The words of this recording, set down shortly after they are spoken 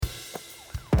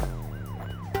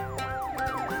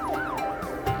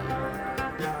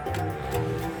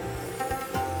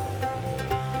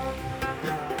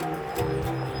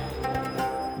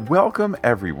Welcome,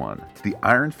 everyone, to the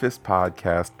Iron Fist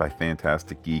podcast by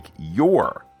Fantastic Geek,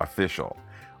 your official,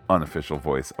 unofficial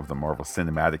voice of the Marvel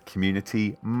Cinematic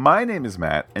community. My name is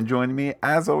Matt, and joining me,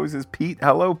 as always, is Pete.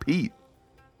 Hello, Pete.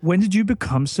 When did you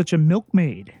become such a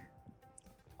milkmaid?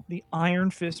 The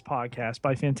Iron Fist podcast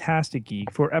by Fantastic Geek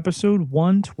for episode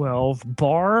 112,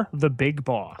 Bar the Big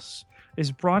Boss,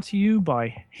 is brought to you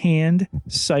by Hand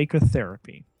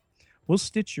Psychotherapy. We'll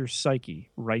stitch your psyche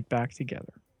right back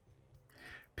together.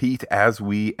 Pete, as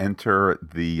we enter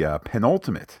the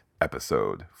penultimate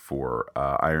episode for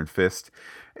Iron Fist,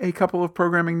 a couple of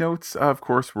programming notes. Of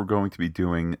course, we're going to be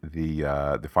doing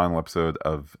the final episode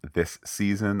of this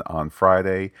season on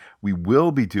Friday. We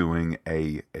will be doing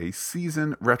a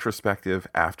season retrospective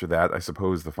after that, I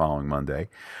suppose, the following Monday.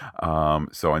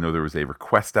 So I know there was a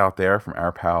request out there from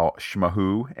our pal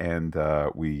Shmahoo, and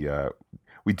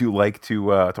we do like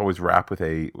to always wrap with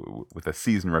a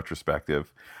season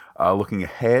retrospective. Looking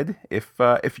ahead, if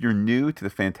you're new to the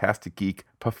Fantastic Geek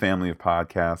family of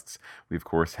podcasts, we of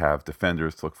course have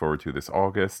Defenders to look forward to this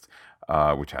August,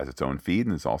 which has its own feed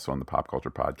and is also on the Pop Culture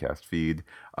Podcast feed.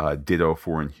 Ditto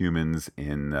for Inhumans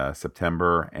in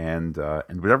September, and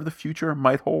whatever the future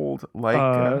might hold.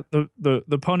 Like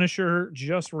the Punisher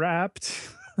just wrapped.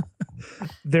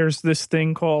 There's this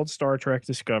thing called Star Trek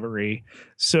Discovery,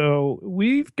 so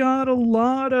we've got a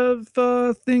lot of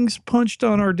things punched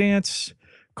on our dance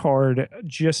card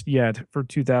just yet for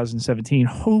 2017.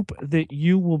 Hope that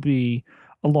you will be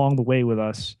along the way with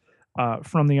us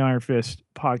from the Iron Fist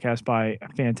podcast by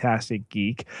Fantastic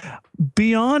Geek.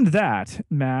 Beyond that,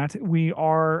 Matt, we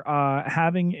are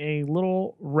having a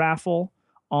little raffle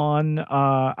on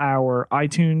our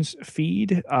iTunes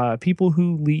feed. People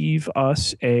who leave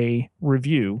us a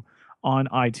review on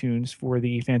iTunes for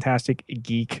the Fantastic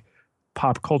Geek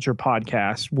Pop Culture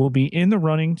Podcast will be in the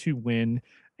running to win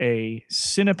a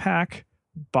Cinepack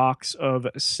box of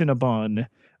Cinnabon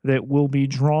that will be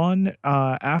drawn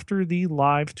after the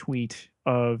live tweet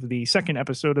of the second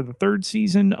episode of the third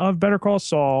season of Better Call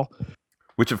Saul.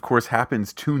 Which, of course,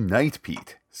 happens tonight,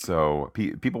 Pete. So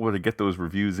people want to get those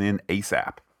reviews in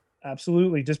ASAP.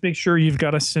 Absolutely. Just make sure you've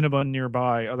got a Cinnabon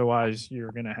nearby. Otherwise,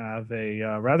 you're going to have a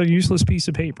rather useless piece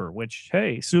of paper, which,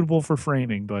 hey, suitable for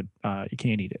framing, but you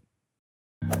can't eat it.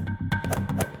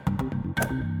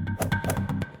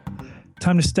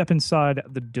 Time to step inside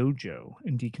the dojo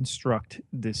and deconstruct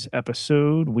this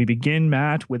episode. We begin,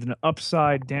 Matt, with an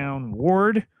upside down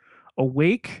Ward.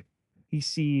 Awake, he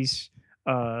sees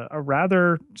a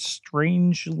rather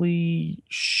strangely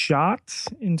shot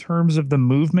in terms of the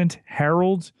movement.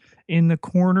 Harold in the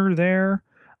corner there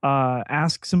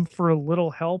asks him for a little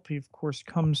help. He, of course,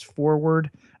 comes forward,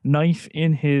 knife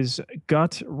in his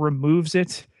gut, removes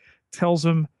it, tells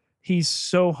him he's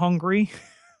so hungry.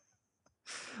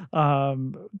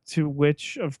 To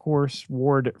which, of course,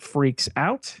 Ward freaks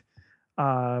out,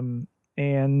 and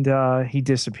he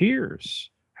disappears.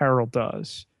 Harold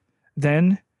does.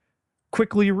 Then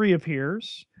quickly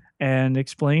reappears and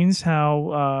explains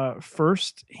how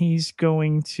first he's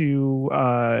going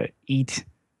to eat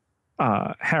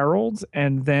Harold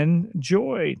and then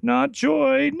Joy. Not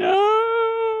Joy,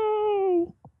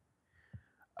 no!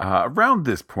 Around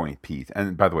this point, Pete,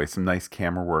 and by the way, some nice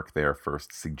camera work there,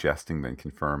 first suggesting then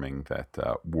confirming that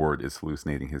Ward is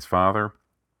hallucinating his father.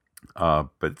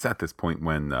 But it's at this point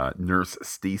when Nurse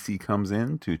Stacy comes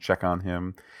in to check on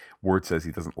him. Ward says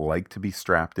he doesn't like to be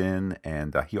strapped in,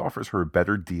 and he offers her a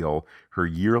better deal, her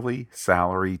yearly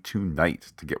salary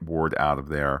tonight, to get Ward out of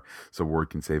there so Ward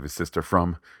can save his sister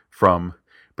from.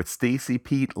 But Stacy,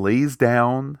 Pete, lays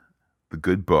down the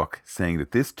good book, saying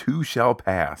that this too shall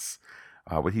pass.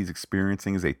 What he's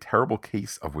experiencing is a terrible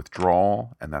case of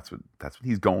withdrawal, and that's what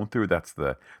he's going through. That's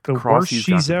the cross worst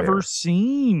she's ever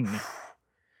seen. It's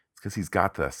because he's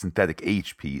got the synthetic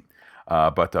H, Pete.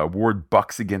 But Ward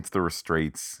bucks against the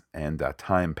restraints, and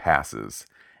time passes.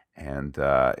 And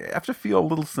I have to feel a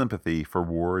little sympathy for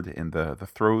Ward in the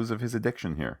throes of his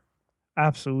addiction here.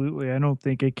 Absolutely. I don't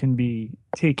think it can be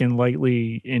taken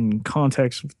lightly in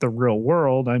context with the real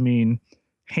world. I mean,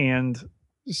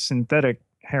 synthetic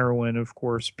heroin, of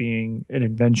course, being an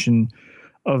invention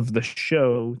of the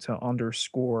show to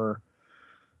underscore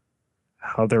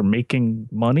how they're making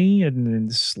money and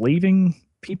enslaving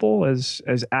people as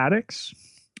addicts.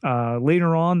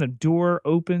 Later on, the door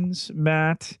opens,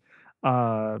 Matt.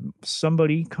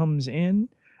 Somebody comes in.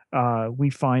 We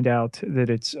find out that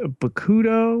it's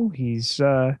Bakuto. He's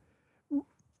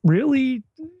really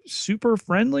super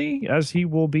friendly, as he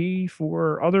will be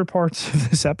for other parts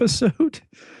of this episode.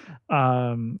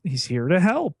 He's here to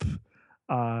help.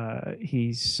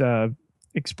 He's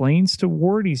explains to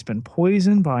Ward he's been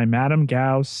poisoned by Madame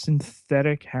Gao's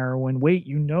synthetic heroin. Wait,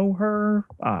 you know her?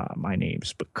 My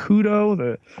name's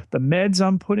Bakuto. The meds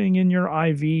I'm putting in your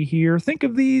IV here. Think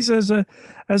of these as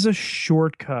a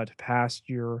shortcut past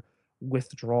your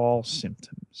withdrawal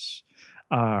symptoms.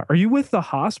 Are you with the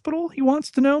hospital? He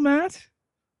wants to know, Matt.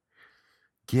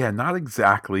 Yeah, not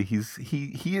exactly.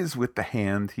 He is with the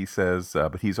hand, he says,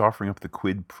 but he's offering up the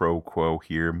quid pro quo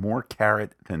here, more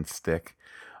carrot than stick.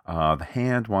 The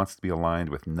hand wants to be aligned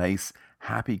with nice,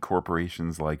 happy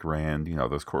corporations like Rand. You know,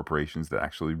 those corporations that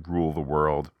actually rule the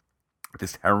world.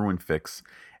 This heroin fix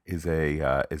is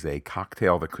a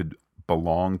cocktail that could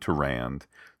belong to Rand.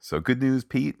 So good news,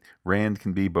 Pete. Rand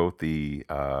can be both the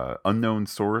unknown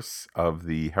source of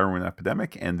the heroin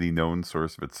epidemic and the known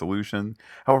source of its solution.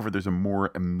 However, there's a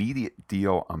more immediate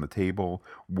deal on the table.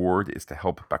 Ward is to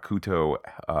help Bakuto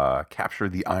capture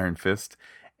the Iron Fist,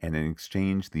 and in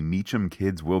exchange, the Meacham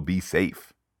kids will be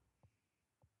safe.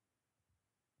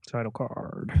 Title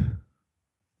card.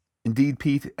 Indeed,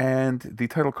 Pete, and the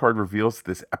title card reveals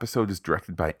this episode is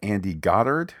directed by Andy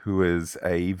Goddard, who is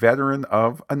a veteran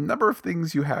of a number of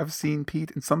things you have seen, Pete,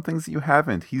 and some things that you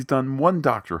haven't. He's done one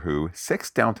Doctor Who,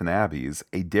 6 Downton Abbeys,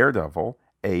 a Daredevil,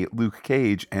 a Luke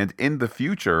Cage, and in the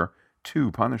future,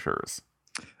 2 Punishers.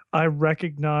 I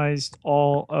recognized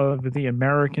all of the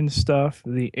American stuff,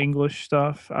 the English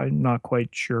stuff. I'm not quite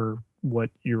sure what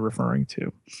you're referring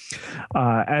to.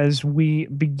 As we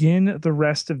begin the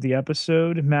rest of the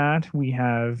episode, Matt, we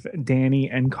have Danny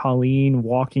and Colleen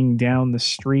walking down the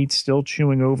street, still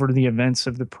chewing over the events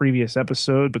of the previous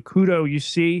episode. Bakuto, you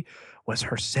see, was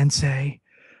her sensei.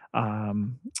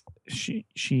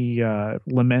 She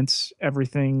laments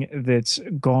everything that's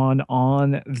gone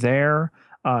on there.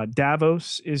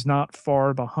 Davos is not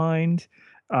far behind,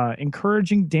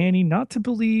 encouraging Danny not to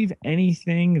believe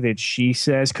anything that she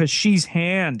says because she's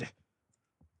hand.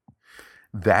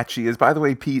 That she is. By the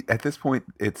way, Pete, at this point,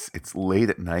 it's late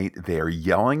at night. They are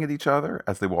yelling at each other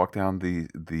as they walk down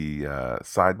the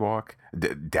sidewalk.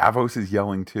 Davos is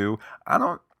yelling too. I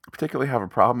don't particularly have a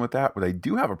problem with that. What I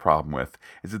do have a problem with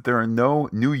is that there are no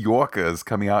New Yorkers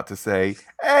coming out to say,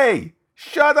 "Hey,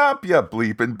 shut up, you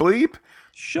bleep and bleep.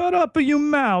 Shut up your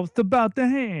mouth about the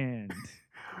hand.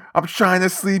 I'm trying to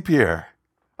sleep here.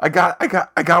 I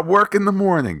got work in the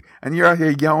morning, and you're out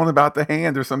here yelling about the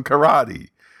hand or some karate."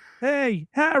 Hey,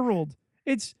 Harold,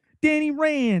 it's Danny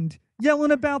Rand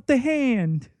yelling about the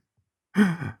hand.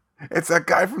 It's that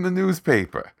guy from the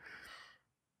newspaper.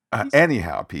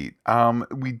 Anyhow, Pete,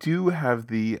 we do have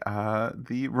the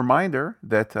reminder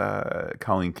that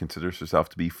Colleen considers herself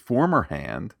to be former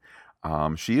hand.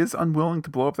 She is unwilling to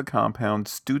blow up the compound.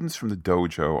 Students from the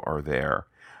dojo are there.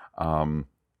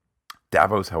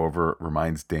 Davos, however,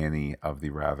 reminds Danny of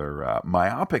the rather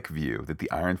myopic view that the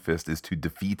Iron Fist is to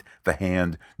defeat the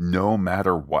hand no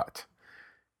matter what.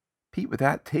 Pete, with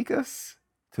that, take us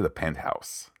to the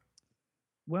penthouse.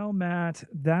 Well, Matt,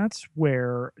 that's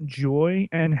where Joy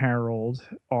and Harold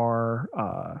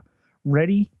are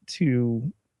ready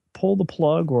to pull the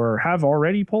plug or have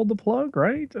already pulled the plug,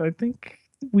 right? I think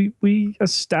we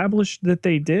established that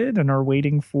they did and are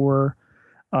waiting for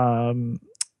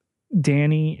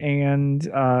Danny and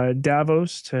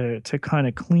Davos to kind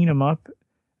of clean them up.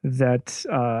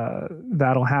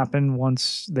 That'll happen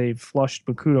once they've flushed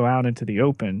Bakuto out into the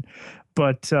open.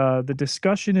 But the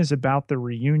discussion is about the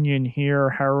reunion here.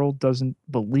 Harold doesn't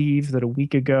believe that a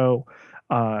week ago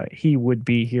he would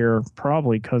be here,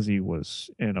 probably because he was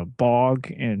in a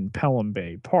bog in Pelham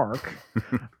Bay Park.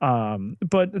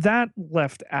 But that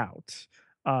left out.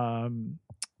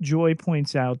 Joy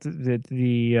points out that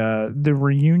the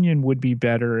reunion would be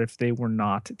better if they were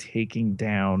not taking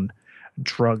down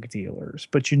drug dealers.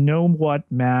 But you know what,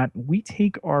 Matt? We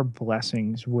take our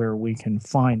blessings where we can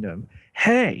find them.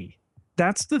 Hey,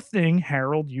 that's the thing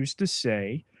Harold used to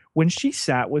say when she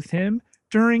sat with him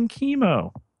during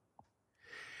chemo.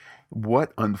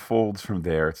 What unfolds from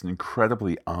there? It's an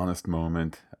incredibly honest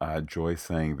moment. Joy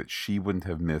saying that she wouldn't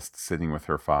have missed sitting with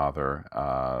her father.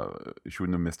 She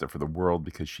wouldn't have missed it for the world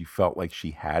because she felt like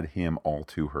she had him all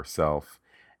to herself.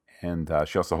 And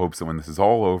she also hopes that when this is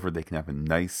all over, they can have a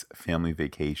nice family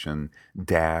vacation.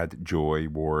 Dad, Joy,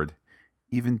 Ward,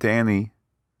 even Danny,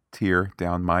 tear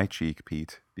down my cheek,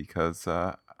 Pete, because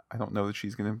I don't know that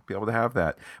she's going to be able to have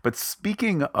that. But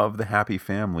speaking of the happy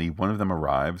family, one of them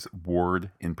arrives, Ward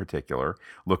in particular,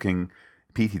 looking.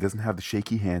 Pete, he doesn't have the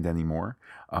shaky hand anymore.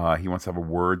 He wants to have a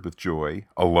word with Joy,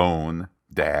 alone,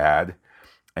 Dad.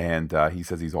 And he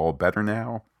says he's all better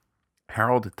now.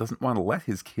 Harold doesn't want to let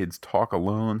his kids talk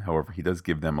alone. However, he does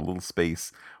give them a little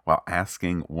space while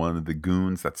asking one of the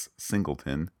goons, that's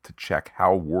Singleton, to check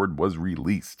how Ward was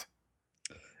released.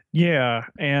 Yeah,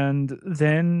 and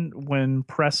then when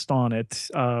pressed on it,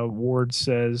 Ward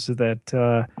says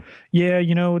that, yeah,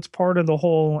 it's part of the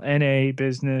whole NA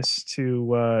business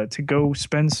to go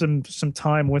spend some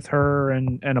time with her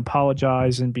and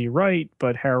apologize and be right.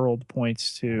 But Harold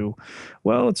points to,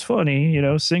 well, it's funny,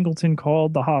 Singleton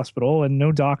called the hospital and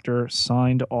no doctor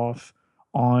signed off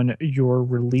on your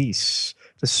release,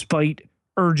 despite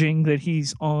urging that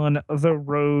he's on the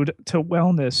road to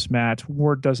wellness. Matt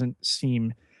Ward doesn't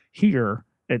seem here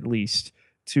at least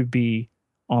to be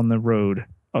on the road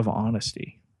of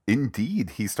honesty. Indeed,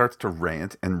 he starts to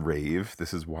rant and rave.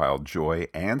 This is while Joy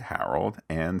and Harold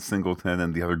and Singleton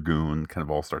and the other goon kind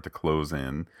of all start to close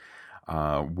in.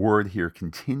 Ward here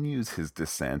continues his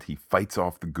descent. He fights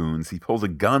off the goons. He pulls a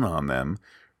gun on them.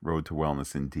 Road to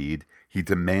wellness, indeed. He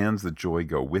demands that Joy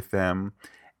go with them.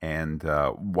 And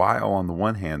while on the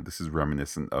one hand, this is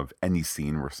reminiscent of any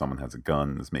scene where someone has a gun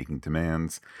and is making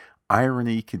demands,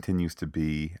 irony continues to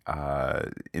be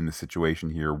in the situation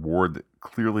here. Ward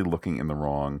clearly looking in the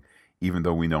wrong, even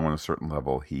though we know on a certain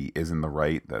level he is in the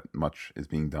right, that much is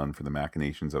being done for the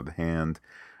machinations of the hand.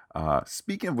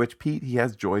 Speaking of which, Pete, he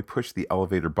has Joy push the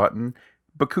elevator button.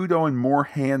 Bakudo and more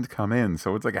hand come in,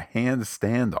 so it's like a hand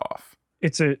standoff.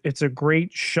 It's a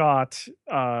great shot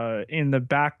in the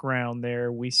background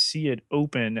there. We see it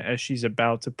open as she's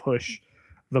about to push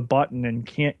the button and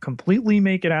can't completely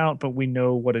make it out, but we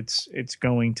know what it's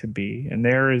going to be. And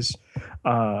there is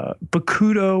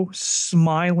Bakudo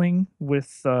smiling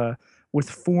with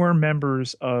four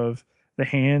members of the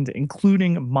hand,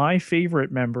 including my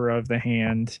favorite member of the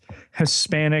hand,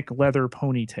 Hispanic leather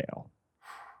ponytail.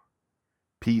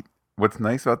 Pete, what's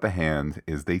nice about the hand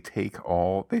is they take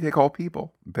all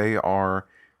people. They are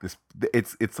this.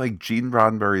 It's like Gene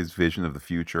Roddenberry's vision of the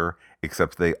future,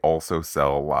 except they also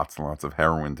sell lots and lots of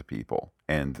heroin to people,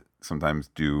 and sometimes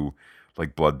do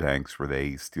like blood banks where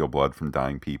they steal blood from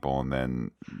dying people and then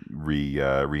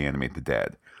reanimate the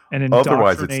dead. And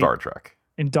Otherwise, it's Star Trek.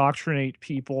 indoctrinate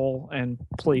people and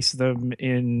place them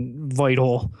in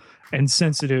vital and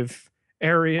sensitive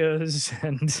areas.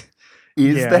 And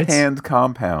Is yeah, the it's hand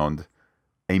compound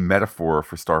a metaphor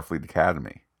for Starfleet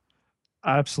Academy?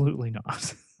 absolutely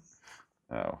not.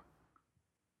 Oh.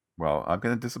 Well, I'm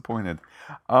kind of disappointed.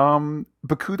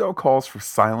 Bakudo calls for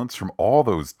silence from all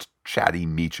those chatty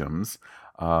Meachums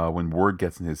when Ward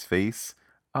gets in his face.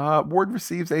 Ward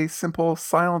receives a simple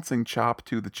silencing chop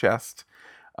to the chest.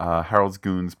 Harold's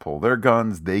goons pull their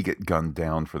guns. They get gunned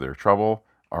down for their trouble.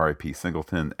 R.I.P.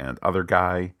 Singleton and other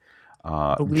guy.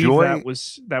 I believe Joy,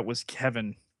 that was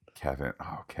Kevin. Kevin.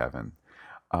 Oh, Kevin.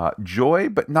 Joy,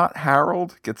 but not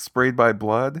Harold, gets sprayed by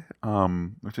blood,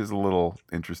 which is a little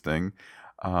interesting.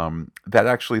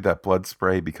 That blood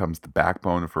spray becomes the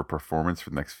backbone of her performance for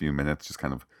the next few minutes, just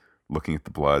kind of looking at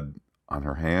the blood on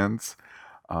her hands.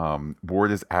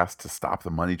 Ward is asked to stop the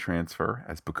money transfer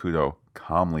as Bakudo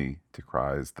calmly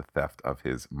decries the theft of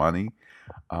his money.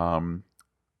 Um,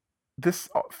 this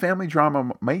family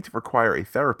drama might require a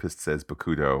therapist, says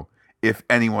Bakudo, if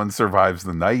anyone survives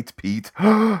the night, Pete.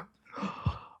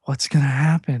 What's going to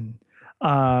happen?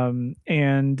 And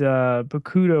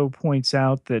Bakudo points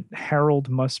out that Harold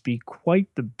must be quite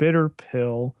the bitter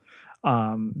pill,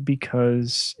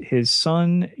 because his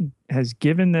son has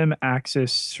given them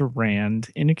access to Rand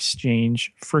in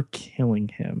exchange for killing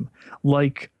him.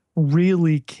 Like,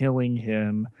 really killing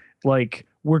him. Like,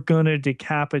 we're going to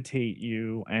decapitate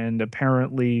you. And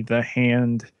apparently, the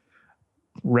hand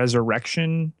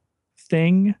resurrection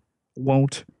thing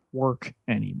won't work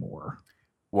anymore.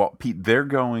 Well, Pete, they're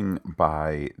going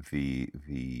by the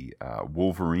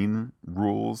Wolverine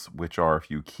rules, which are if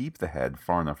you keep the head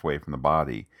far enough away from the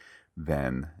body,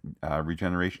 then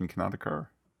regeneration cannot occur.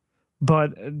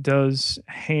 But does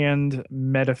hand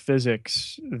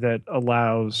metaphysics that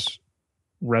allows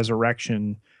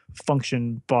resurrection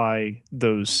function by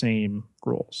those same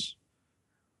rules?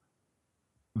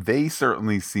 They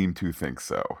certainly seem to think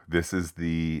so. This is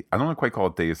I don't want to quite call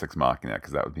it Deus Ex Machina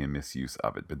because that would be a misuse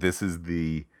of it, but Because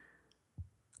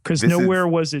this is nowhere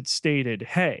was it stated,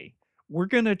 hey, we're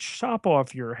going to chop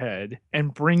off your head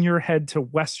and bring your head to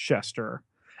Westchester,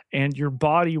 and your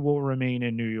body will remain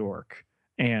in New York,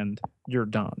 and you're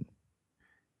done.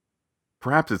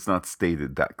 perhaps it's not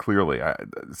stated that clearly.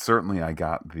 Certainly I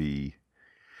got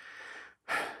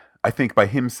I think by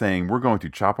him saying we're going to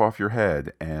chop off your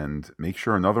head and make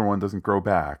sure another one doesn't grow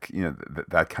back,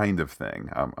 that kind of thing.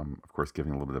 I'm of course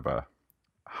giving a little bit of a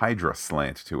Hydra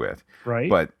slant to it, Right?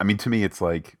 but I mean to me it's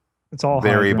like It's all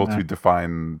they're Hydra, able to Matt.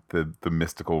 define the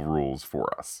mystical rules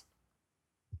for us.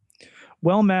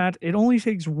 Well, Matt, it only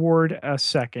takes Ward a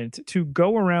second to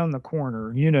go around the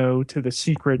corner, to the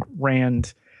secret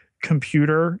Rand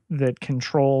computer that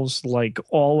controls like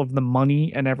all of the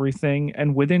money and everything,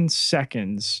 and within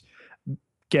seconds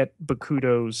get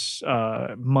Bakuto's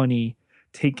money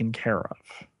taken care of.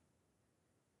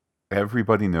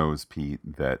 Everybody knows, Pete,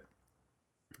 that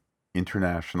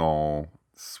international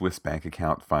Swiss bank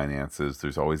account finances,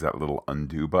 there's always that little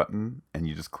undo button, and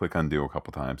you just click undo a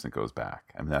couple times and it goes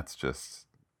back. I mean, that's just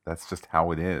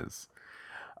how it is.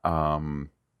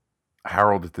 Um,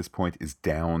 Harold at this point is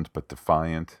downed but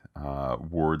defiant.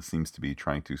 Ward seems to be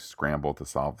trying to scramble to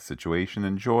solve the situation,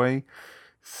 and Joy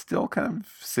still kind of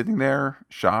sitting there,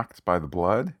 shocked by the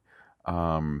blood.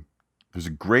 Um, there's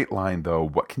a great line though.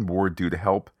 What can Ward do to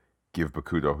help? Give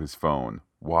Bakuto his phone.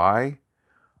 Why?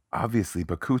 Obviously,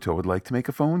 Bakuto would like to make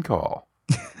a phone call.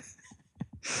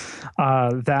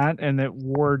 That and that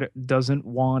Ward doesn't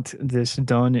want this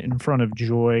done in front of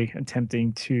Joy,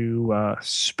 attempting to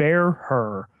spare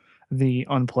her the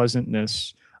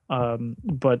unpleasantness,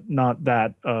 but not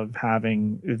that of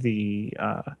having the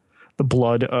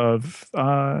blood of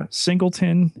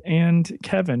Singleton and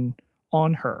Kevin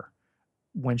on her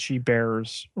when she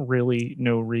bears really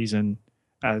no reason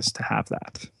as to have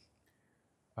that.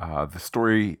 The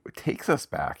story takes us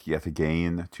back yet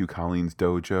again to Colleen's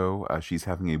dojo. She's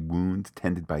having a wound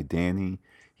tended by Danny.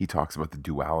 He talks about the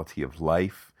duality of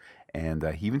life, and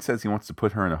he even says he wants to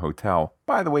put her in a hotel.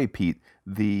 By the way, Pete,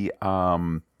 the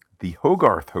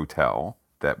Hogarth Hotel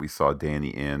that we saw Danny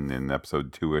in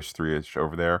episode 2-ish, 3-ish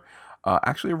over there,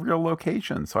 actually a real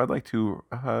location. So I'd like to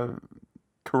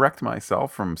correct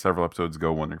myself from several episodes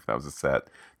ago, wondering if that was a set.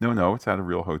 No, it's at a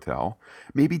real hotel.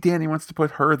 Maybe Danny wants to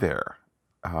put her there.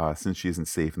 Since she isn't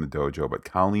safe in the dojo, but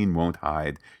Colleen won't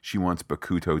hide. She wants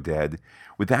Bakuto dead.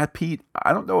 With that, Pete,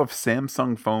 I don't know if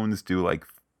Samsung phones do like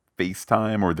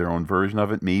FaceTime or their own version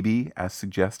of it, maybe as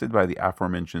suggested by the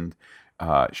aforementioned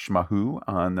Shmahu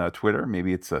on Twitter.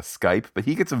 Maybe it's a Skype, but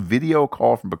he gets a video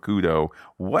call from Bakuto.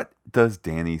 What does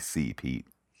Danny see, Pete?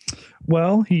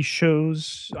 Well, he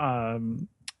shows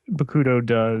Bakuto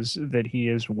does that he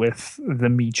is with the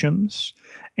Meachums,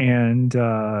 and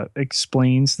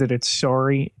explains that it's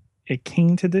sorry it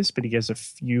came to this, but he has a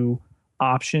few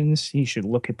options. He should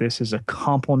look at this as a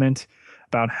compliment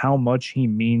about how much he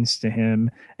means to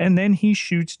him, and then he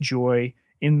shoots Joy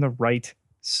in the right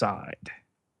side.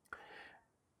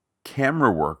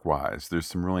 Camera work wise, there's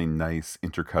some really nice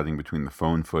intercutting between the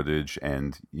phone footage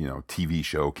and TV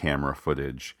show camera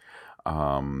footage.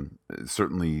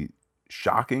 Certainly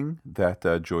shocking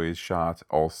that Joy is shot.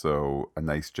 Also, a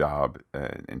nice job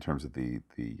in terms of the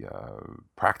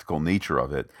practical nature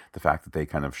of it. The fact that they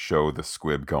kind of show the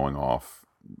squib going off.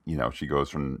 She goes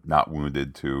from not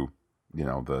wounded to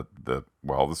the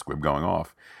squib going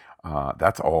off.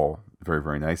 That's all very,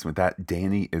 very nice. And with that,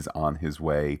 Danny is on his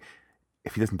way.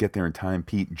 If he doesn't get there in time,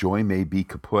 Pete, Joy may be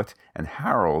kaput, and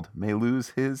Harold may lose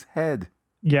his head.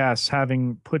 Yes,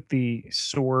 having put the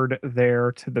sword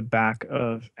there to the back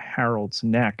of Harold's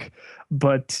neck.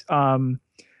 But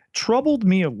troubled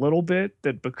me a little bit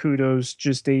that Bakuto's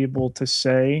just able to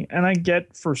say, and I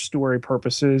get for story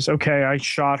purposes, okay, I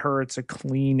shot her, it's a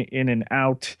clean in and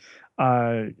out.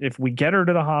 If we get her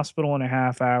to the hospital in a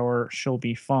half hour, she'll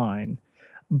be fine.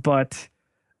 But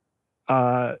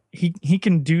he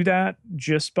can do that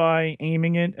just by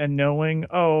aiming it and knowing,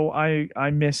 oh, I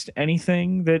missed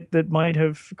anything that might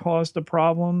have caused a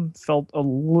problem. Felt a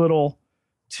little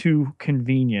too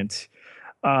convenient.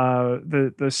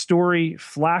 The story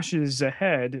flashes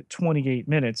ahead 28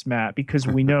 minutes, Matt, because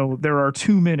we know there are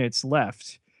 2 minutes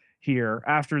left here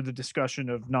after the discussion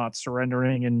of not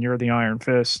surrendering and you're the Iron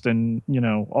Fist and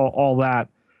all that,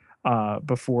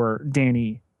 before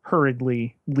Danny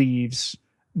hurriedly leaves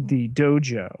the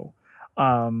dojo.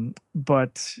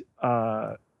 But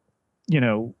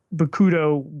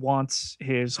Bakuto wants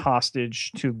his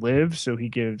hostage to live, so he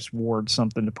gives Ward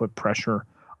something to put pressure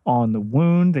on the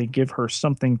wound. They give her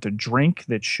something to drink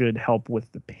that should help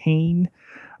with the pain.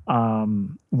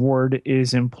 Ward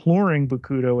is imploring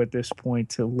Bakuto at this point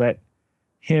to let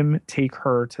him take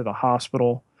her to the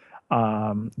hospital.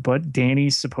 But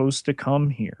Danny's supposed to come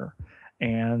here.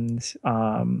 And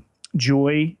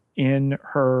Joy, in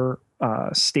her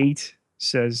state,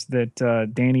 says that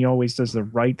Danny always does the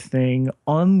right thing,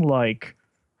 unlike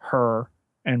her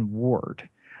and Ward.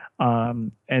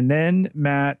 And then,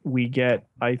 Matt, we get,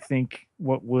 I think,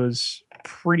 what was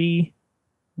pretty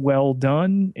well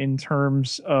done in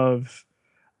terms of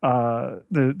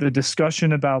the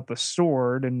discussion about the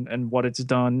sword and what it's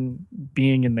done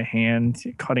being in the hand,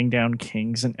 cutting down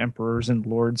kings and emperors and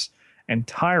lords and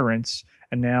tyrants,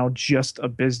 and now just a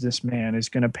businessman is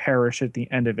going to perish at the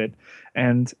end of it.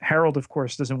 And Harold, of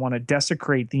course, doesn't want to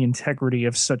desecrate the integrity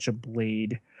of such a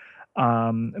blade.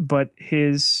 But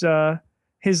his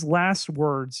last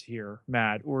words here,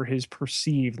 Matt, or his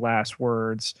perceived last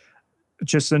words,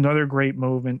 just another great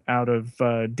moment out of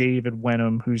David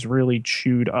Wenham, who's really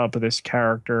chewed up this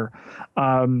character.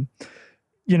 Um,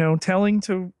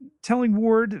 telling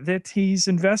Ward that he's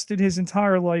invested his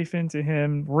entire life into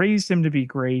him, raised him to be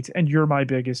great, and you're my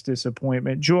biggest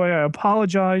disappointment. Joy, I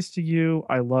apologize to you.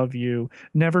 I love you.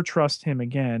 Never trust him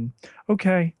again.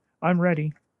 Okay, I'm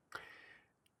ready.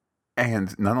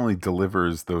 And not only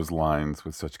delivers those lines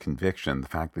with such conviction, the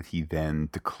fact that he then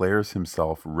declares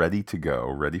himself ready to go,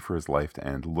 ready for his life to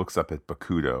end, looks up at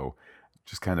Bakuto,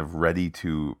 just kind of ready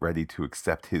to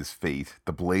accept his fate.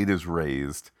 The blade is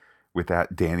raised. With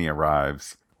that, Danny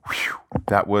arrives. Whew,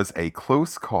 that was a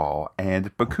close call,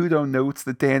 and Bakuto notes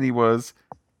that Danny was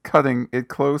cutting it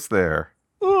close there.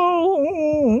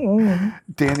 Oh.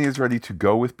 Danny is ready to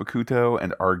go with Bakuto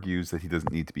and argues that he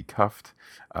doesn't need to be cuffed.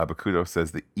 Bakuto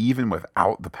says that even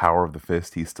without the power of the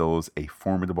fist, he still is a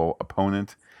formidable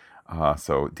opponent.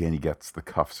 So Danny gets the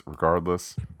cuffs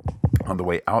regardless. On the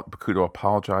way out, Bakuto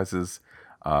apologizes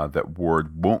that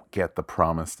Ward won't get the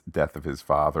promised death of his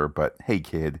father, but hey,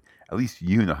 kid, at least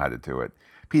you know how to do it.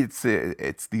 Pete,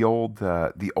 it's the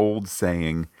old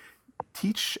saying: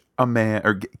 teach a man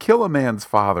or kill a man's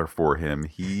father for him.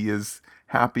 He is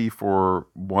happy for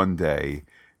one day.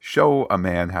 Show a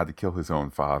man how to kill his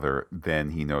own father, then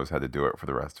he knows how to do it for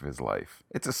the rest of his life.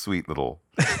 It's a sweet little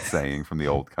saying from the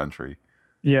old country.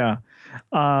 Yeah.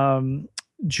 Um,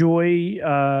 Joy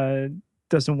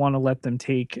doesn't want to let them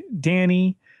take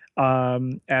Danny.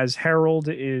 As Harold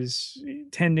is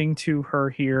tending to her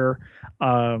here,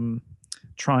 um,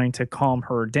 trying to calm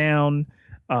her down.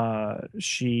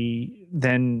 She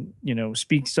then,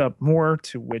 speaks up more,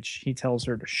 to which he tells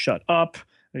her to shut up.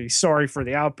 He's sorry for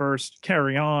the outburst.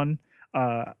 Carry on.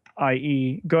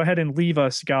 I.e., go ahead and leave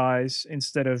us, guys,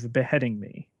 instead of beheading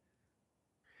me.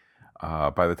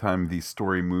 By the time the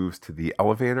story moves to the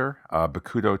elevator,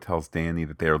 Bakuto tells Danny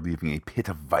that they are leaving a pit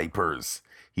of vipers.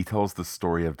 He tells the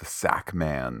story of the sack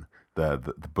man, the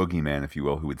boogeyman, if you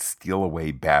will, who would steal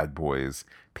away bad boys.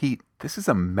 Pete, this is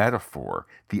a metaphor.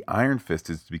 The Iron Fist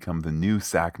is to become the new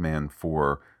sack man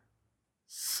for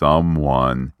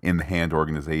someone in the Hand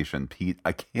organization. Pete,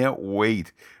 I can't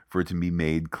wait for it to be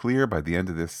made clear by the end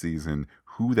of this season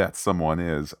who that someone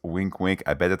is. Wink, wink.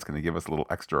 I bet it's going to give us a little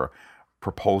extra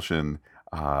propulsion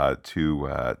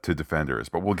to Defenders,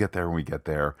 but we'll get there when we get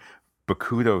there.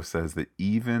 Bakuto says that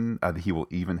even that he will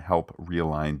even help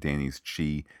realign Danny's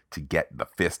chi to get the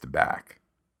fist back.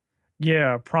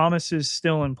 Yeah, promise is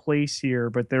still in place here,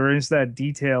 but there is that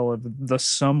detail of the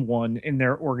someone in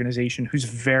their organization who's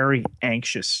very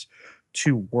anxious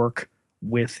to work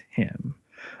with him.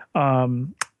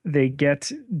 They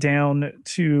get down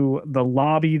to the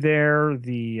lobby there.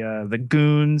 The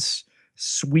goons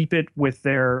sweep it with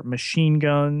their machine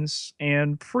guns,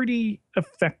 and pretty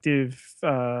effectively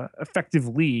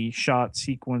shot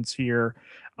sequence here.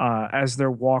 As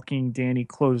they're walking, Danny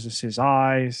closes his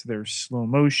eyes. There's slow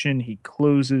motion. He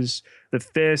closes the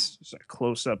fist. There's a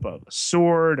close up of a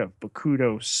sword, of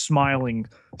Bakuto smiling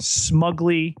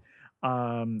smugly.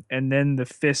 And then the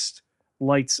fist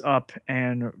lights up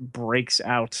and breaks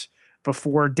out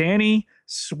before Danny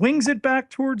swings it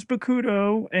back towards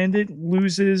Bakuto and it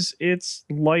loses its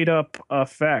light up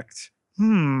effect.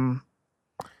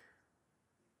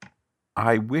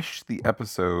 I wish the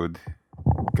episode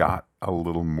got a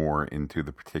little more into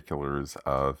the particulars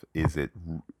of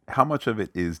how much of it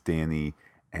is Danny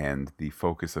and the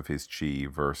focus of his chi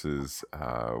versus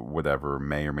whatever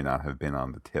may or may not have been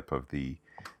on the tip of the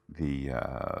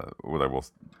what I will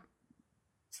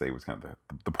say was kind of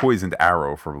the poisoned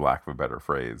arrow, for lack of a better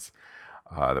phrase,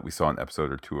 that we saw an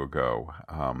episode or two ago.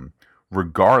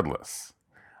 Regardless,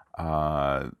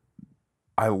 I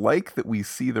like that we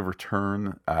see the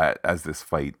return as this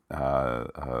fight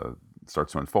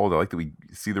starts to unfold. I like that we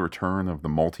see the return of the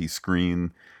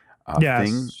multi-screen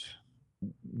thing,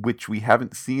 which we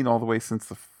haven't seen all the way since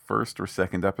the first or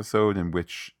second episode, in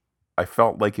which I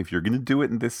felt like if you're going to do it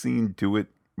in this scene, do it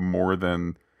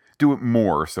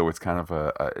more, so it's kind of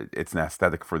it's an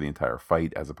aesthetic for the entire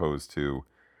fight, as opposed to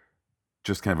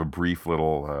just kind of a brief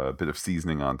little bit of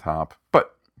seasoning on top.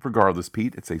 But regardless,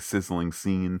 Pete, it's a sizzling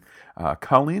scene.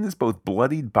 Colleen is both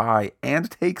bloodied by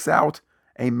and takes out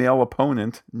a male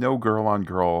opponent. No girl on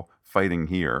girl fighting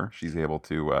here. She's able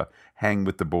to hang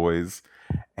with the boys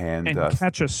and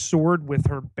catch a sword with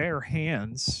her bare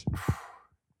hands.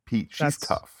 Pete, she's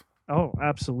tough. Oh,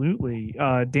 absolutely.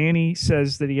 Danny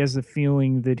says that he has the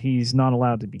feeling that he's not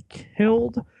allowed to be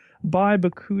killed by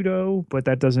Bakuto, but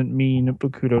that doesn't mean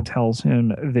Bakuto tells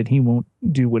him that he won't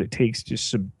do what it takes to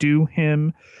subdue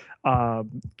him.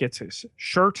 Gets his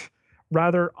shirt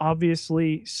rather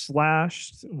obviously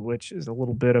slashed, which is a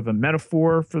little bit of a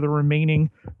metaphor for the remaining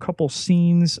couple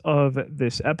scenes of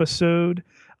this episode.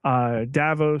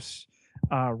 Davos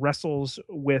wrestles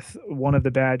with one of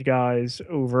the bad guys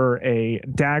over a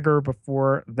dagger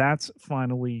before that's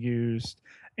finally used.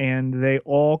 And they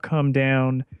all come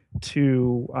down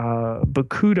to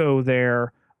Bakudo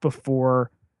there before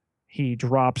he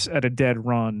drops at a dead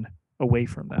run away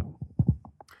from them.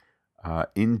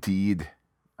 Indeed,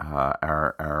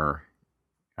 our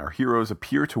heroes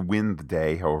appear to win the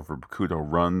day. However, Bakudo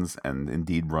runs and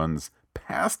indeed runs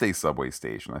past a subway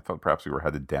station. I thought perhaps we were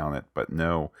headed down it, but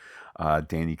no.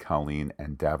 Danny, Colleen,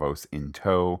 and Davos in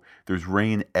tow. There's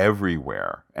rain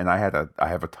everywhere, and I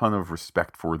have a ton of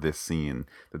respect for this scene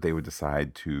that they would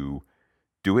decide to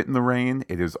do it in the rain.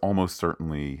 It is almost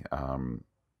certainly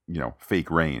fake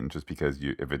rain, just because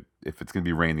if it's going to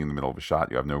be raining in the middle of a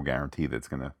shot, you have no guarantee that it's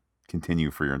going to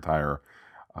continue for your entire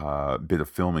bit of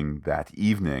filming that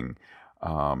evening.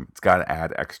 It's got to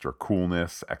add extra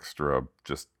coolness, extra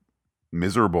just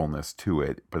miserableness to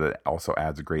it, but it also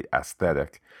adds a great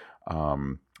aesthetic.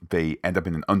 They end up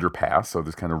in an underpass, so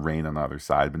there's kind of rain on the other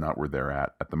side, but not where they're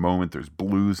at the moment. There's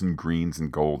blues and greens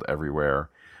and gold everywhere.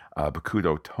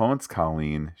 Bakudo taunts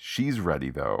Colleen. She's ready,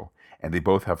 though, and they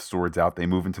both have swords out. They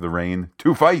move into the rain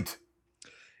to fight.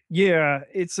 Yeah,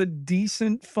 it's a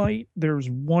decent fight. There's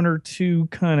one or two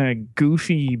kind of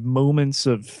goofy moments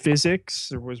of physics.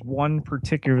 There was one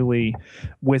particularly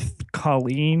with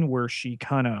Colleen where she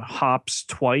kind of hops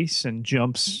twice and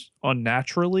jumps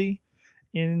unnaturally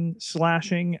in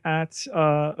slashing at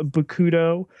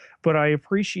Bakudo, but I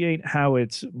appreciate how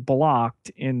it's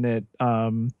blocked in that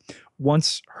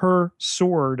once her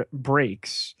sword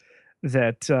breaks,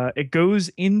 that it goes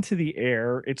into the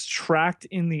air, it's tracked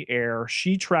in the air,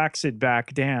 she tracks it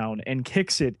back down and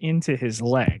kicks it into his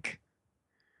leg.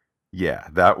 Yeah,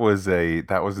 that was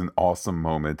an awesome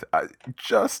moment.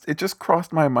 It just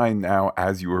crossed my mind now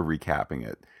as you were recapping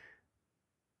it.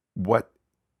 What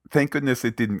Thank goodness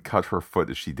it didn't cut her foot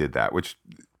as she did that, which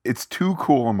it's too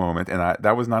cool a moment, and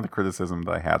that was not a criticism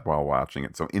that I had while watching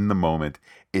it. So in the moment,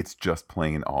 it's just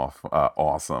plain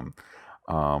awesome.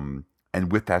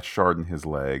 And with that shard in his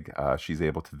leg, she's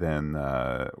able to then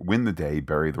win the day,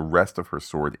 bury the rest of her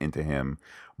sword into him,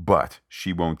 but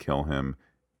she won't kill him.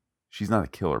 She's not a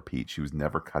killer, Pete. She was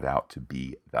never cut out to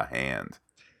be the Hand.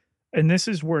 And this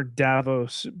is where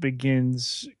Davos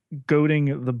begins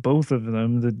goading the both of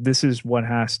them that this is what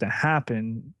has to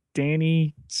happen.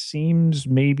 Danny seems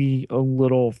maybe a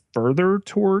little further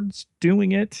towards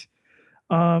doing it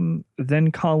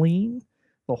than Colleen.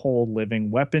 The whole living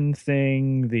weapon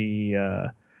thing, the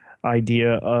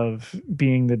idea of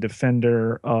being the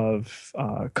defender of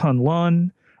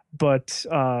Kunlun. But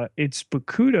it's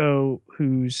Bakudo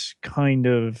who's kind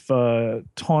of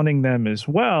taunting them as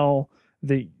well,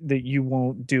 that you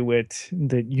won't do it,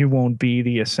 that you won't be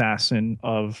the assassin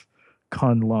of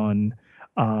Kunlun,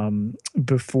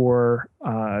 before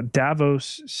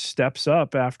Davos steps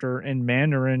up after in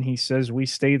Mandarin he says we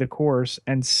stay the course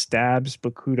and stabs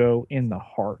Bakudo in the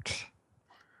heart.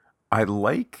 I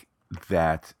like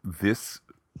that this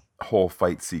whole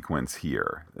fight sequence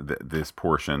here, this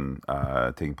portion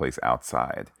taking place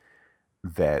outside,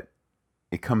 that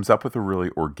it comes up with a really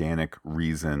organic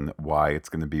reason why it's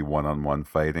going to be one-on-one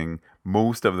fighting.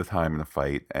 Most of the time in a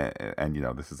fight, and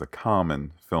this is a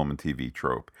common film and TV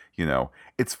trope,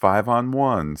 it's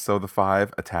 5-on-1, so the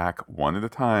 5 attack one at a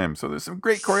time. So there's some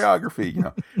great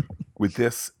choreography, with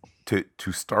this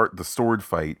to start the sword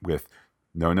fight with,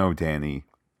 no, Danny,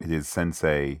 it is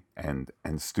sensei and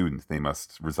student. They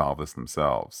must resolve this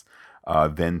themselves.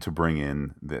 Then to bring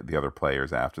in the other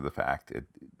players after the fact.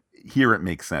 Here it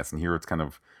makes sense, and here it's kind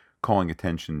of calling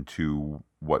attention to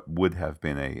what would have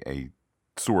been a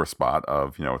sore spot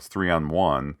of, it's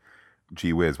 3-on-1.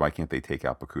 Gee whiz, why can't they take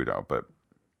out Bakudo? But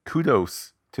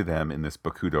kudos to them in this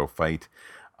Bakudo fight.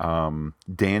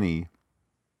 Danny,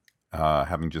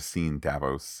 having just seen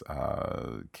Davos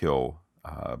kill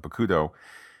Bakudo,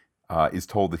 is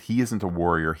told that he isn't a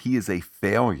warrior, he is a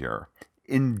failure.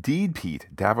 Indeed, Pete,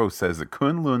 Davos says that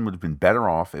Kunlun would have been better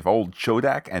off if old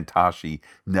Chodak and Tashi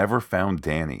never found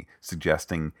Danny,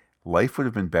 suggesting life would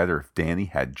have been better if Danny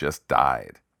had just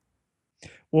died.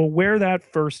 Well, where that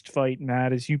first fight,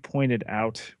 Matt, as you pointed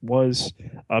out, was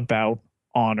about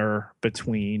honor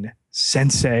between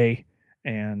sensei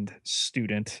and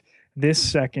student, this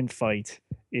second fight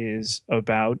is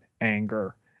about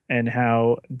anger and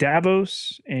how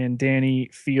Davos and Danny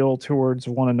feel towards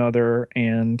one another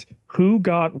and who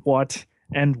got what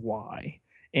and why.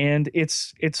 And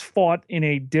it's fought in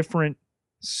a different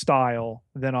style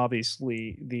than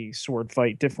obviously the sword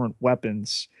fight, different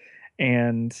weapons.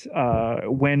 And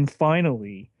when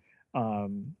finally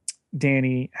um,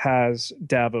 Danny has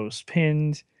Davos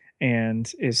pinned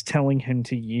and is telling him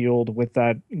to yield with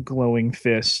that glowing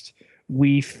fist,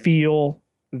 we feel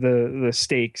the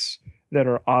stakes that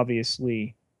are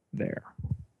obviously there.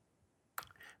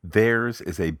 Theirs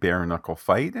is a bare knuckle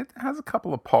fight. It has a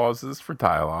couple of pauses for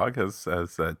dialogue, as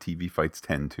TV fights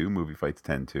tend to, movie fights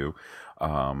tend to.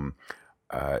 Um,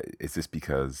 is this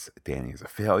because Danny is a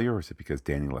failure, or is it because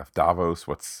Danny left Davos?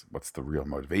 What's the real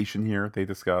motivation here? They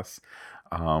discuss.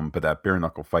 But that bare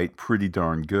knuckle fight, pretty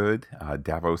darn good.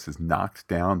 Davos is knocked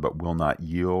down but will not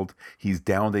yield. He's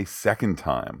downed a second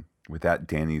time. With that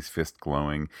Danny's fist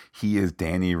glowing, he is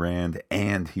Danny Rand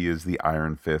and he is the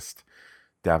Iron Fist.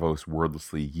 Davos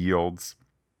wordlessly yields.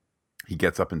 He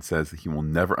gets up and says that he will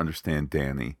never understand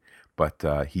Danny, but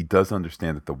he does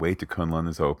understand that the way to Kunlun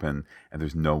is open and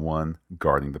there's no one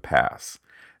guarding the pass.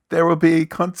 There will be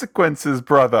consequences,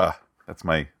 brother. That's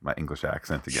my English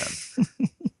accent again.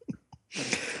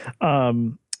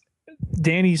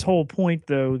 Danny's whole point,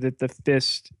 though, that the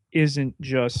fist isn't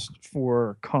just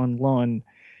for Kunlun,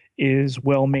 is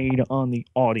well made on the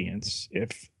audience,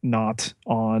 if not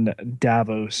on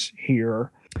Davos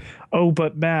here. Oh,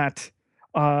 but Matt,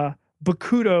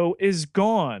 Bakuto is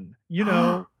gone. You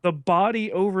know, the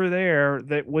body over there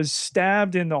that was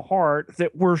stabbed in the heart,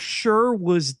 that we're sure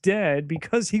was dead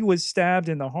because he was stabbed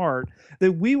in the heart,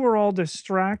 that we were all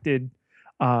distracted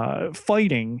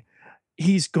fighting.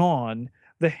 He's gone.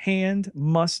 The Hand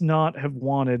must not have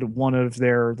wanted one of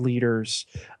their leaders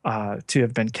to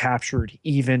have been captured,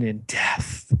 even in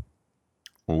death.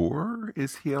 Or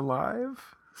is he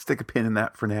alive? Stick a pin in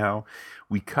that for now.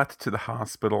 We cut to the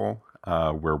hospital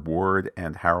where Ward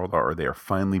and Harold are. They are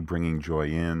finally bringing Joy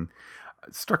in.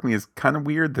 It struck me as kind of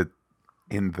weird that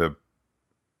in the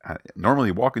normally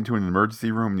you walk into an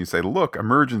emergency room and you say, "Look,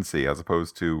 emergency," as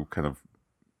opposed to kind of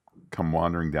come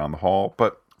wandering down the hall.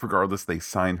 But regardless, they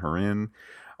sign her in.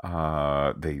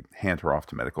 They hand her off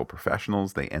to medical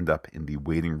professionals. They end up in the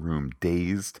waiting room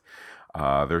dazed.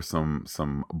 There's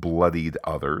some bloodied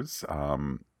others.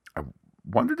 I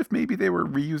wondered if maybe they were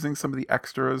reusing some of the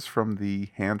extras from the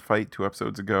hand fight 2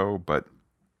 episodes ago, but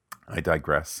I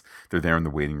digress. They're there in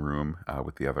the waiting room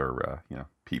with the other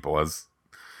people,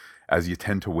 as you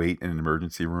tend to wait in an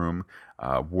emergency room.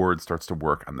 Ward starts to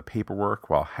work on the paperwork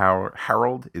while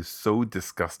Harold is so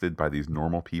disgusted by these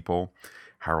normal people.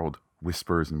 Harold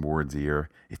whispers in Ward's ear,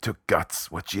 "It took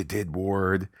guts, what you did,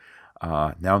 Ward."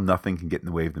 Now nothing can get in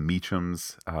the way of the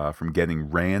Meachums from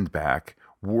getting Rand back.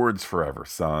 Ward's forever,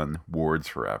 son. Ward's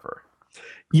forever.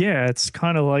 Yeah, it's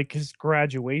kind of like his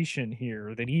graduation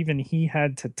here, that even he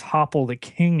had to topple the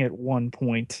king at one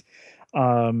point.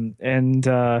 And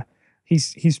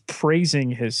he's praising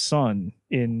his son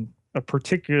in a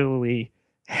particularly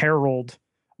Harold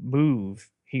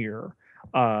move here.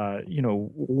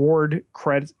 Ward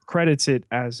credits it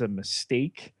as a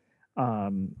mistake,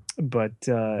 but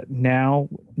now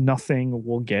nothing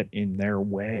will get in their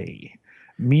way.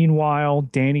 Meanwhile,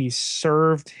 Danny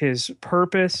served his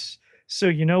purpose. So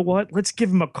you know what? Let's give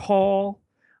him a call.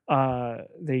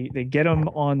 They get him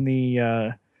on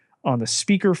the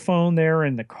speakerphone there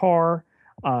in the car.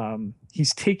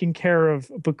 He's taking care of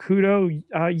Bakuto.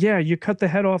 Yeah, you cut the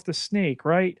head off the snake,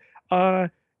 right?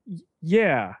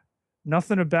 Yeah.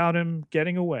 Nothing about him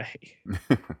getting away.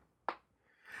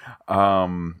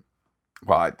 Well,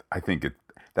 I think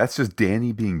that's just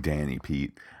Danny being Danny,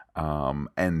 Pete.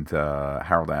 And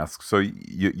Harold asks, "So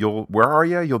you'll where are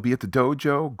you? You'll be at the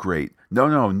dojo? Great.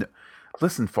 No.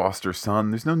 Listen, foster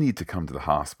son, there's no need to come to the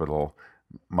hospital.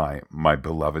 My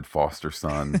beloved foster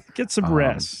son, Get some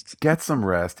rest. Get some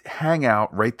rest. Hang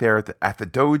out right there at the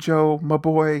dojo, my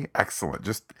boy. Excellent,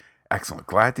 just excellent.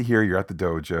 Glad to hear you're at the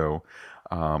dojo."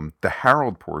 The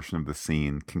Harold portion of the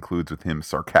scene concludes with him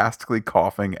sarcastically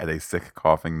coughing at a sick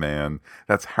coughing man.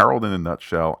 That's Harold in a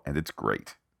nutshell, and it's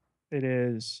great. It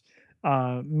is.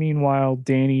 Meanwhile,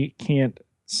 Danny can't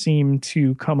seem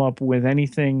to come up with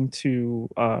anything to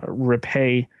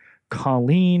repay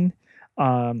Colleen,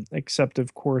 except,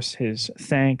 of course, his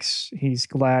thanks. He's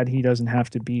glad he doesn't have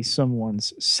to be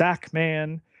someone's sack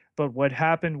man. But what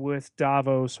happened with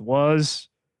Davos was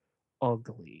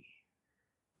ugly.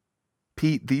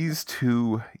 Pete, these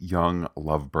 2 young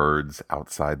lovebirds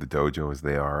outside the dojo as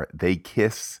they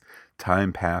kiss.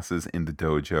 Time passes in the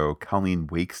dojo. Colleen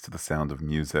wakes to the sound of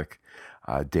music.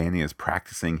 Danny is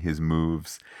practicing his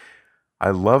moves. I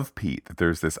love, Pete, that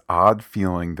there's this odd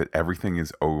feeling that everything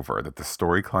is over, that the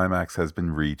story climax has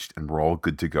been reached, and we're all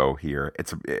good to go here.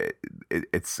 It's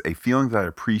a feeling that I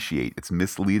appreciate. It's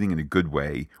misleading in a good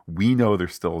way. We know there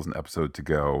still is an episode to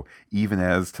go, even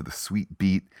as to the sweet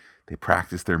beat, they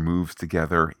practice their moves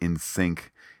together in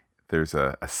sync. There's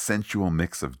a sensual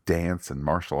mix of dance and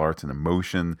martial arts and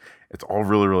emotion. It's all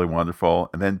really, really wonderful.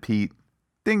 And then, Pete,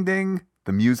 ding ding,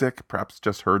 the music, perhaps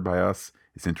just heard by us,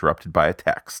 is interrupted by a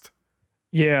text.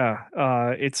 Yeah,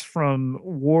 it's from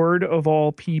Ward of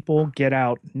all people. Get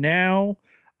out now.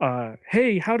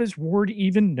 Hey, how does Ward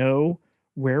even know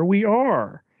where we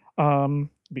are?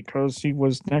 Because he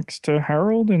was next to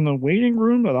Harold in the waiting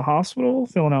room of the hospital,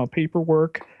 filling out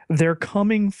paperwork. They're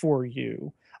coming for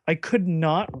you. I could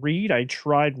not read. I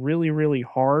tried really, really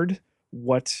hard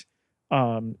what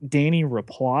Danny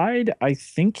replied. I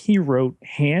think he wrote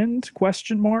hand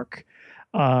question mark.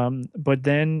 But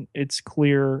then it's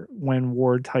clear when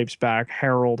Ward types back,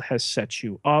 Harold has set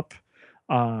you up.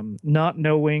 Not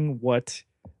knowing what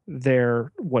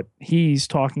he's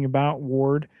talking about,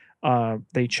 Ward.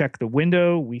 They check the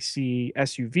window. We see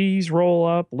SUVs roll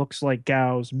up. Looks like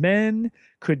Gao's men.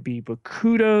 Could be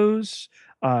Bakuto's.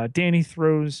 Danny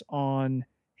throws on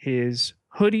his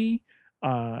hoodie.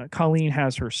 Colleen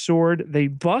has her sword. They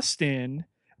bust in.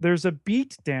 There's a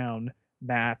beatdown,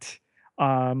 Matt.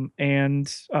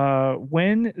 And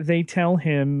when they tell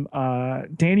him,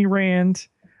 Danny Rand,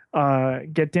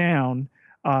 get down,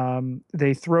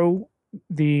 they throw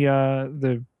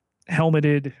the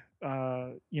helmeted,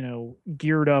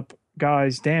 geared up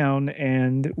guys down,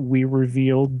 and we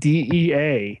reveal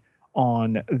DEA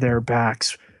on their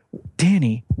backs.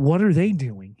 Danny, what are they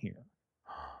doing here?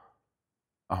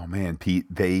 Oh man, Pete,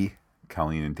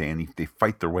 Colleen and Danny, they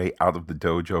fight their way out of the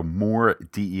dojo. More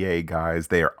DEA guys.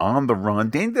 They are on the run.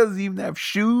 Danny doesn't even have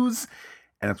shoes.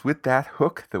 And it's with that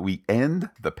hook that we end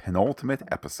the penultimate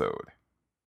episode.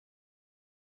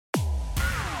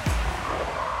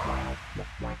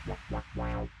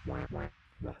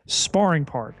 Sparring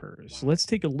partners. Let's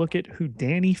take a look at who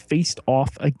Danny faced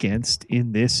off against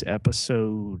in this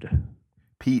episode.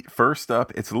 Pete, first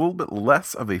up, it's a little bit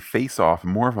less of a face-off,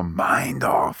 more of a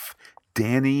mind-off.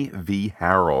 Danny v.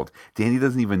 Harold. Danny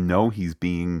doesn't even know he's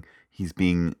being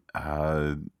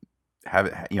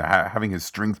having his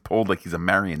strings pulled like he's a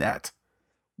marionette.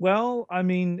 Well, I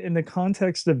mean, in the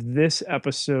context of this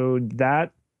episode,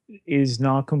 that is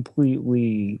not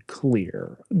completely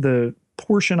clear. The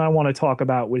portion I want to talk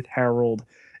about with Harold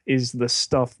is the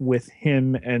stuff with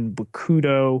him and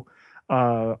Bakuto.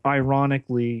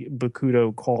 Ironically,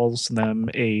 Bakuto calls them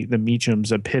the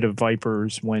Meachums a pit of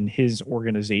vipers when his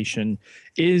organization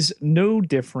is no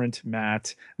different,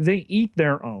 Matt. They eat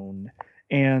their own.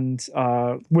 And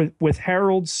with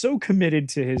Harold so committed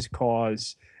to his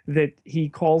cause that he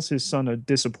calls his son a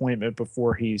disappointment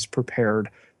before he's prepared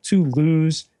to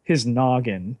lose his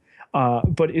noggin,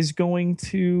 but is going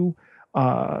to,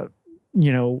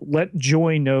 let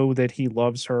Joy know that he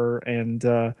loves her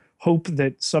and hope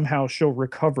that somehow she'll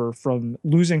recover from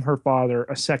losing her father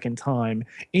a second time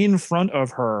in front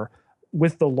of her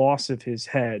with the loss of his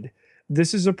head.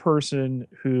 This is a person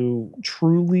who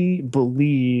truly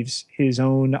believes his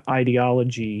own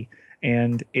ideology,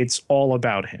 and it's all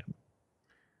about him.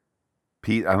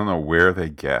 Pete, I don't know where they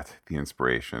get the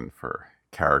inspiration for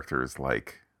characters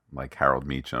like Harold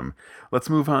Meachum.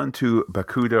 Let's move on to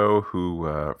Bakuto, who,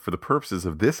 for the purposes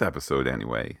of this episode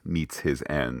anyway, meets his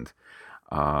end.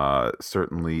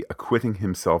 Certainly acquitting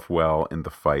himself well in the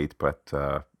fight, but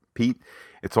Pete,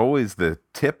 it's always the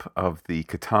tip of the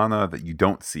katana that you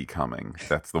don't see coming.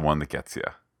 That's the one that gets you.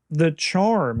 The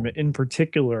charm in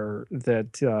particular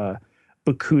that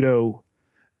Bakuto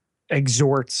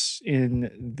exhorts in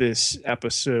this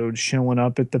episode, showing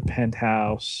up at the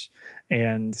penthouse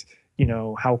and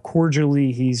how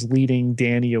cordially he's leading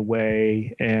Danny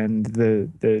away, and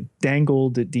the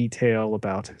dangled detail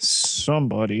about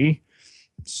somebody,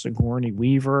 Sigourney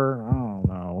Weaver, I don't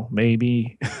know,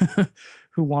 maybe,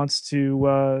 who wants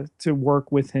to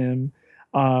work with him.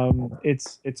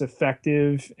 It's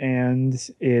effective, and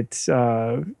it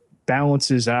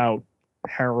balances out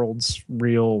Harold's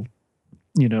real,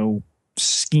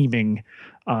 scheming,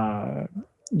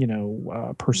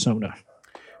 persona.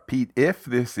 Pete, if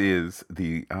this is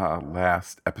the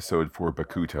last episode for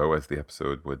Bakuto, as the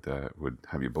episode would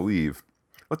have you believe,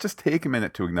 let's just take a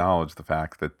minute to acknowledge the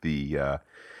fact that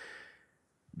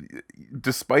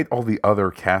despite all the other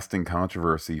casting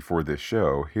controversy for this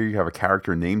show, here you have a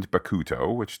character named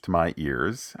Bakuto, which to my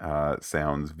ears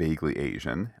sounds vaguely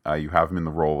Asian. You have him in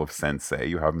the role of sensei.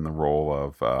 You have him in the role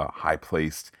of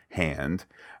high-placed hand.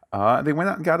 They went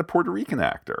out and got a Puerto Rican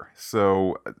actor.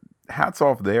 So hats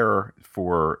off there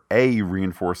for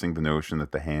reinforcing the notion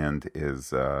that the hand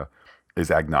is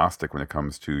agnostic when it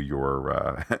comes to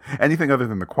your anything other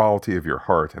than the quality of your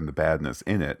heart and the badness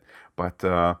in it. But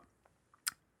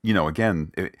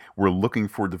again, we're looking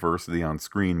for diversity on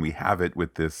screen. We have it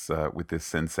with this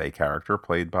sensei character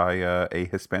played by a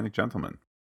Hispanic gentleman.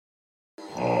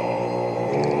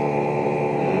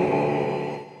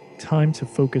 Time to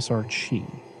focus our chi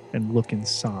and look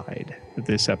inside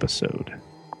this episode.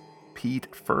 Pete,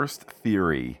 first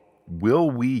theory: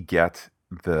 will we get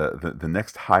the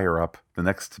next higher up, the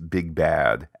next big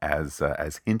bad, as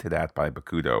hinted at by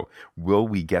Bakudo? Will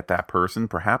we get that person,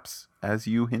 perhaps, as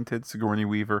you hinted, Sigourney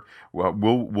Weaver? Well,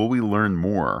 will we learn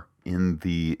more in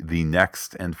the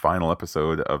next and final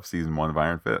episode of season 1 of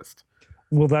Iron Fist?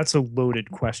 Well, that's a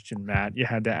loaded question, Matt. You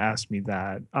had to ask me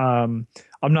that. I'm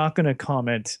not going to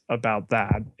comment about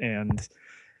that. And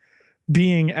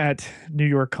being at New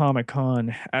York Comic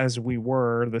Con as we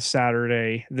were the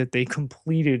Saturday that they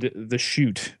completed the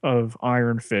shoot of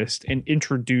Iron Fist and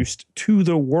introduced to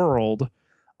the world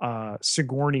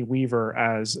Sigourney Weaver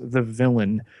as the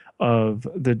villain of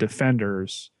the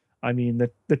Defenders. I mean,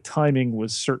 the timing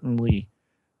was certainly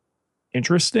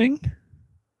interesting,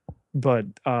 but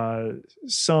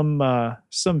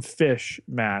some fish,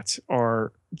 Matt,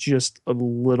 are just a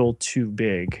little too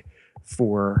big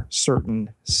for certain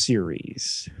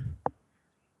series.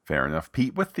 Fair enough.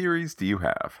 Pete, what theories do you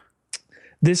have?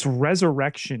 This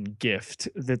resurrection gift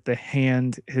that the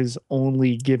hand has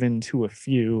only given to a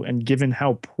few, and given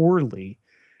how poorly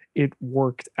it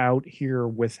worked out here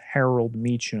with Harold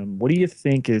Meacham, what do you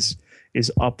think is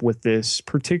up with this,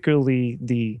 particularly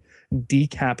the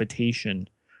decapitation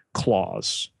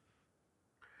clause?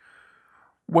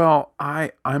 Well,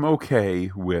 I'm okay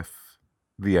with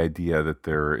the idea that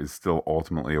there is still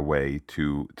ultimately a way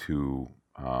to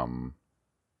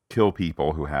kill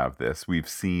people who have this. We've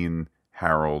seen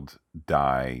Harold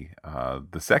die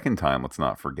the second time, let's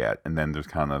not forget, and then there's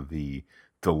kind of the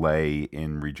delay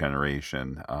in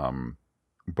regeneration,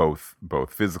 both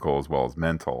physical as well as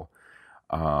mental.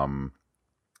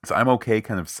 So I'm okay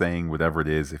kind of saying whatever it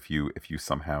is if you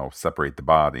somehow separate the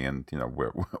body, and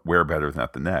where better than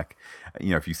at the neck.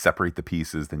 If you separate the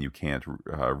pieces, then you can't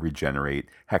regenerate.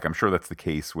 Heck, I'm sure that's the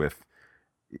case with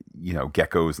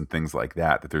geckos and things like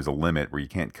that. That there's a limit where you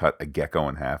can't cut a gecko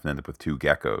in half and end up with two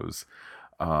geckos.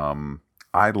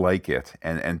 I like it,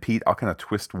 and Pete, I'll kind of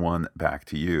twist one back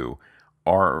to you.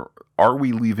 Are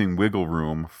we leaving wiggle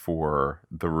room for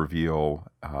the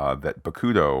reveal that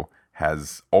Bakudo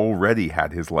has already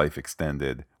had his life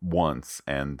extended once,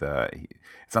 and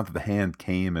it's not that the hand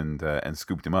came and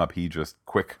scooped him up. He just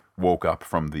quick woke up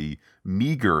from the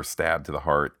meager stab to the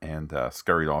heart and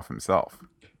scurried off himself.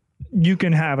 You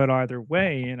can have it either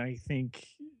way, and I think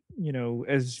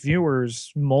as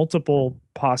viewers, multiple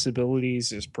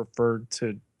possibilities is preferred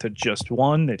to just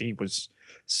one, that he was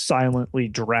silently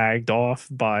dragged off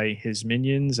by his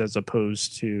minions, as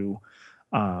opposed to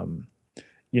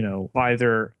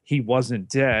either he wasn't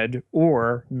dead,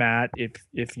 or, Matt,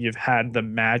 if you've had the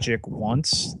magic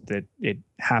once, that it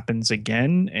happens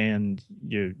again and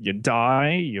you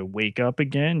die, you wake up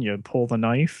again, you pull the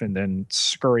knife and then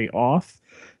scurry off.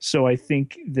 So I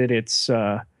think that it's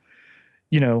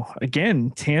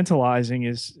again, tantalizing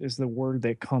is the word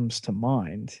that comes to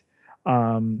mind.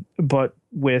 But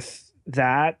with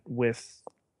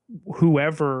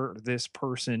whoever this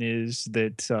person is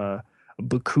that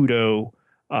Bakudo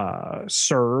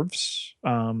serves.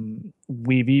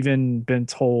 We've even been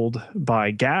told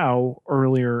by Gao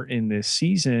earlier in this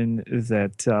season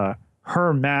that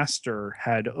her master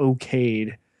had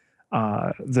okayed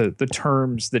the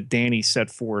terms that Danny set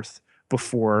forth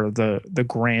before the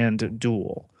grand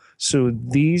duel. So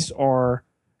these are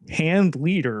hand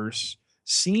leaders,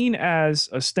 seen as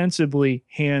ostensibly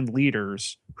hand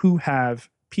leaders, who have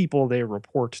people they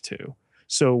report to.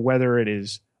 So whether it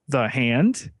is the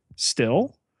hand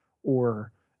still,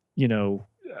 or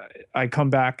I come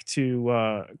back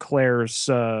to Claire's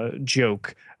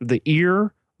joke, the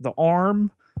ear, the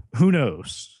arm, who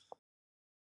knows?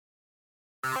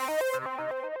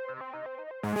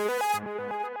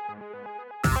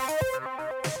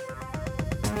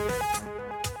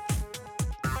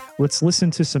 Let's listen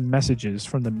to some messages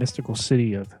from the mystical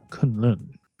city of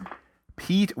Kunlun.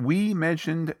 Pete, we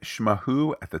mentioned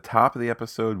Shmahu at the top of the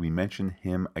episode. We mentioned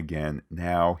him again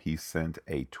now. He sent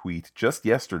a tweet just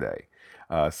yesterday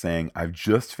saying, "I've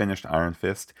just finished Iron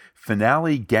Fist.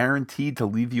 Finale guaranteed to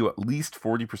leave you at least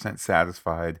 40%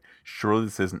 satisfied. Surely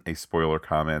this isn't a spoiler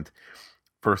comment."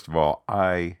 First of all,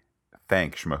 I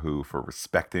thank Shmahu for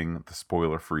respecting the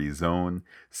spoiler-free zone.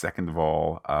 Second of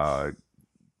all,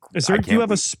 Do you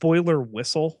have a spoiler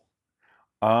whistle?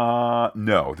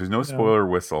 No, there's no No. spoiler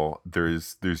whistle.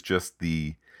 There's just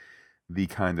the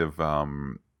kind of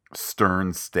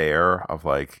stern stare of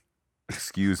like,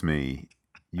 excuse me,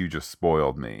 you just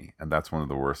spoiled me, and that's one of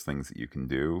the worst things that you can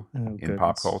do in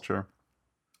pop culture.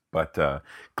 But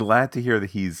glad to hear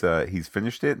that he's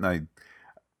finished it, and I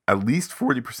at least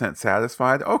 40%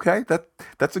 satisfied. Okay,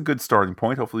 that's a good starting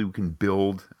point. Hopefully, we can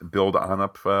build on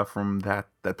up from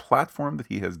that platform that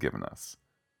he has given us.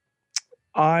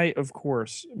 I, of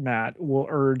course, Matt, will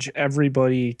urge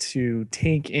everybody to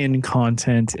take in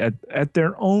content at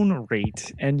their own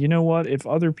rate. And you know what? If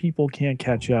other people can't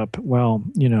catch up, well,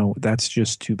 that's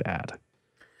just too bad.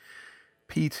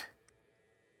 Pete,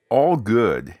 all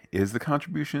good is the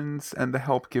contributions and the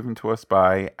help given to us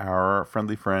by our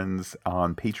friendly friends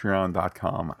on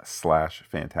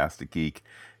patreon.com/fantasticgeek.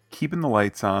 Keeping the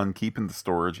lights on, keeping the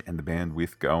storage and the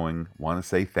bandwidth going. Want to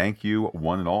say thank you,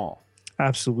 one and all.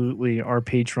 Absolutely. Our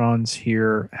patrons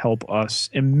here help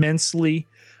us immensely.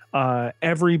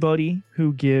 Everybody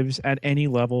who gives at any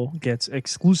level gets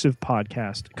exclusive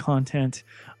podcast content.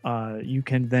 You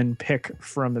can then pick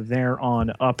from there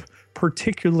on up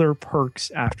particular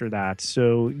perks after that.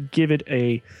 So give it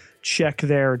a check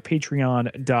there at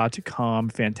patreon.com.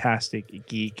 Fantastic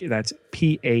Geek. That's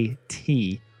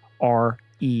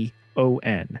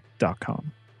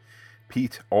PATREON.com.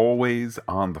 Pete, always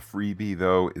on the freebie,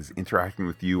 though, is interacting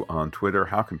with you on Twitter.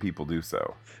 How can people do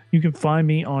so? You can find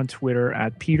me on Twitter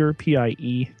at Peter,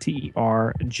 PIETERJ,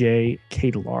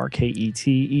 Ketelar,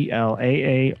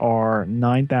 KETELAAR,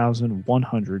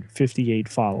 9,158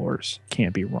 followers.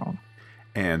 Can't be wrong.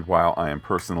 And while I am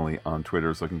personally on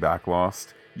Twitter's Looking Back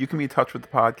Lost, you can be in touch with the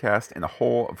podcast in a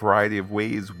whole variety of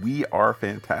ways. We are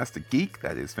Fantastic Geek.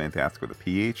 That is fantastic with a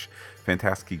PH.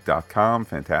 FantasticGeek.com,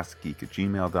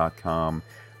 FantasticGeek@gmail.com.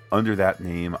 Under that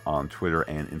name on Twitter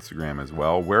and Instagram as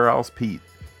well. Where else, Pete?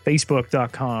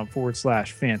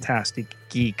 Facebook.com/Fantastic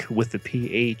Geek with the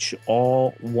PH.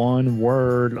 All one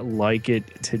word. Like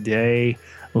it today.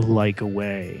 Like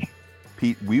away.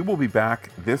 Pete, we will be back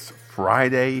this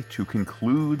Friday to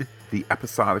conclude the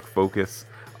episodic focus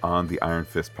on the Iron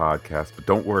Fist podcast. But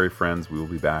don't worry, friends, we will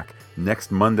be back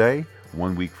next Monday,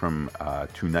 1 week from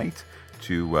tonight,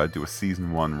 to do a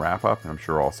season 1 wrap-up. And I'm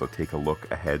sure also take a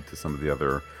look ahead to some of the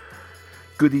other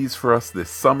goodies for us this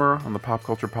summer on the Pop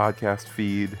Culture Podcast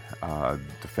feed,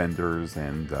 Defenders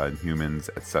and Humans,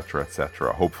 etc.,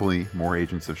 etc. Hopefully more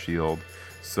Agents of S.H.I.E.L.D.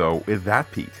 So with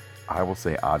that, Pete, I will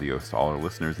say adios to all our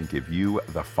listeners and give you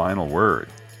the final word.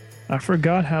 I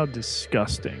forgot how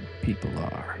disgusting people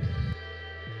are.